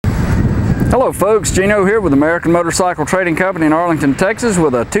Hello folks, Gino here with American Motorcycle Trading Company in Arlington, Texas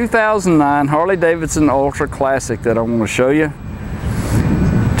with a 2009 Harley Davidson Ultra Classic that I want to show you.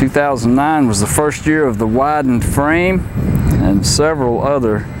 2009 was the first year of the widened frame and several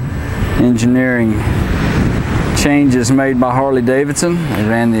other engineering changes made by Harley Davidson. They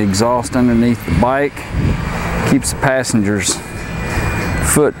ran the exhaust underneath the bike, keeps the passenger's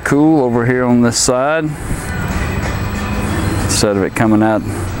foot cool over here on this side instead of it coming out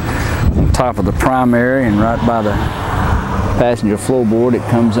on top of the primary and right by the passenger floorboard. It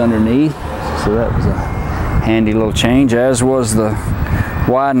comes underneath, so that was a handy little change, as was the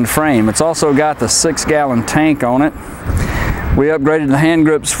widened frame. It's also got the 6-gallon tank on it. We upgraded the hand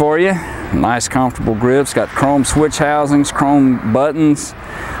grips for you. Nice comfortable grips, got chrome switch housings, chrome buttons,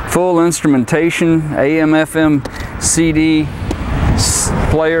 full instrumentation, AM, FM, CD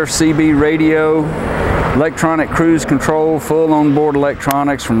player, CB radio, electronic cruise control, full onboard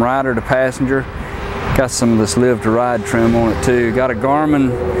electronics from rider to passenger. Got some of this Live to Ride trim on it too. Got a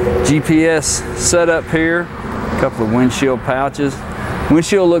Garmin GPS setup here, a couple of windshield pouches.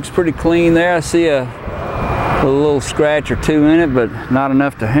 Windshield looks pretty clean there. I see a little scratch or two in it, but not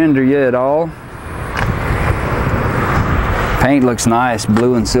enough to hinder you at all. Paint looks nice,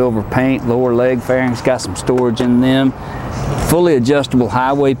 blue and silver paint. Lower leg fairings got some storage in them. Fully adjustable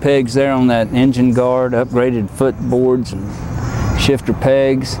highway pegs there on that engine guard, upgraded footboards and shifter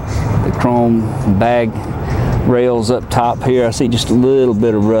pegs. The chrome bag rails up top here. I see just a little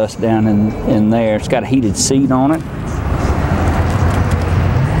bit of rust down in there. It's got a heated seat on it.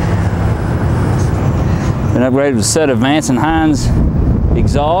 Been upgraded with a set of Vance & Hines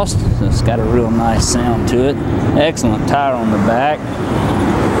exhaust. So it's got a real nice sound to it. Excellent tire on the back.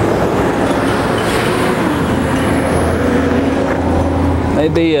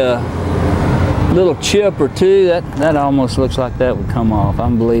 Maybe a little chip or two. That almost looks like that would come off.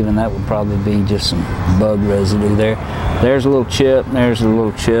 I'm believing that would probably be just some bug residue there. There's a little chip. There's a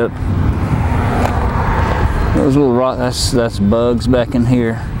little chip. Those little that's bugs back in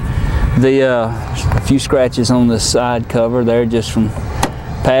here. A few scratches on the side cover there, just from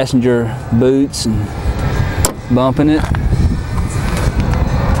passenger boots and bumping it.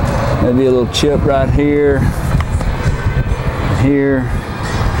 Maybe a little chip right here, here.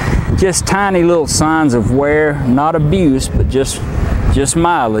 Just tiny little signs of wear, not abuse, but just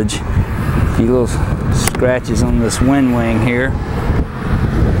mileage. A few little scratches on this wind wing here.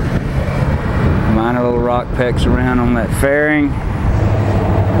 Minor little rock pecks around on that fairing.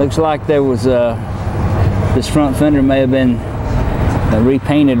 Looks like there was this front fender may have been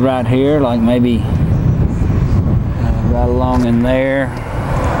repainted right here, like maybe right along in there.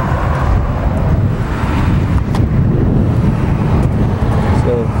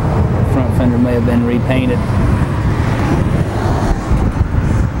 So the front fender may have been repainted.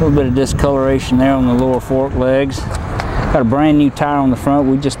 A little bit of discoloration there on the lower fork legs. Got a brand new tire on the front.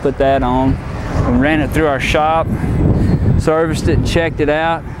 We just put that on. We ran it through our shop, serviced it, checked it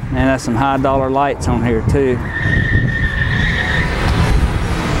out, and that's some high dollar lights on here too.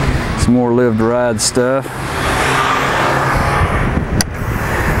 Some more Live to Ride stuff.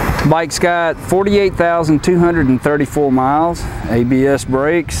 Bike's got 48,234 miles, ABS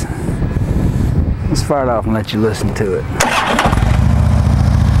brakes. Let's fire it off and let you listen to it.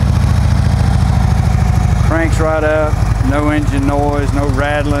 Cranks right up, no engine noise, no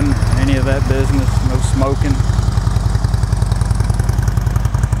rattling, any of that business, no smoking.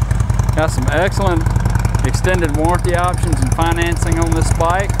 Got some excellent extended warranty options and financing on this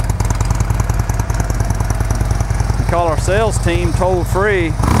bike. You call our sales team toll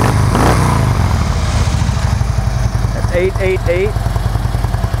free at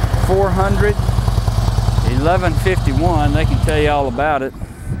 888-400-1151. They can tell you all about it.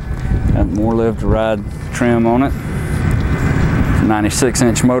 Got more Live to Ride trim on it.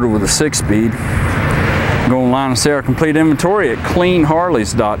 96-inch motor with a 6-speed. Go online and see our complete inventory at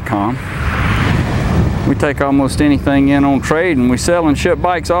cleanharleys.com. We take almost anything in on trade, and we sell and ship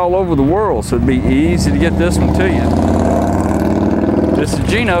bikes all over the world, so it'd be easy to get this one to you. This is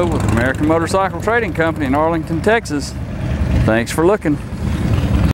Gino with American Motorcycle Trading Company in Arlington, Texas. Thanks for looking.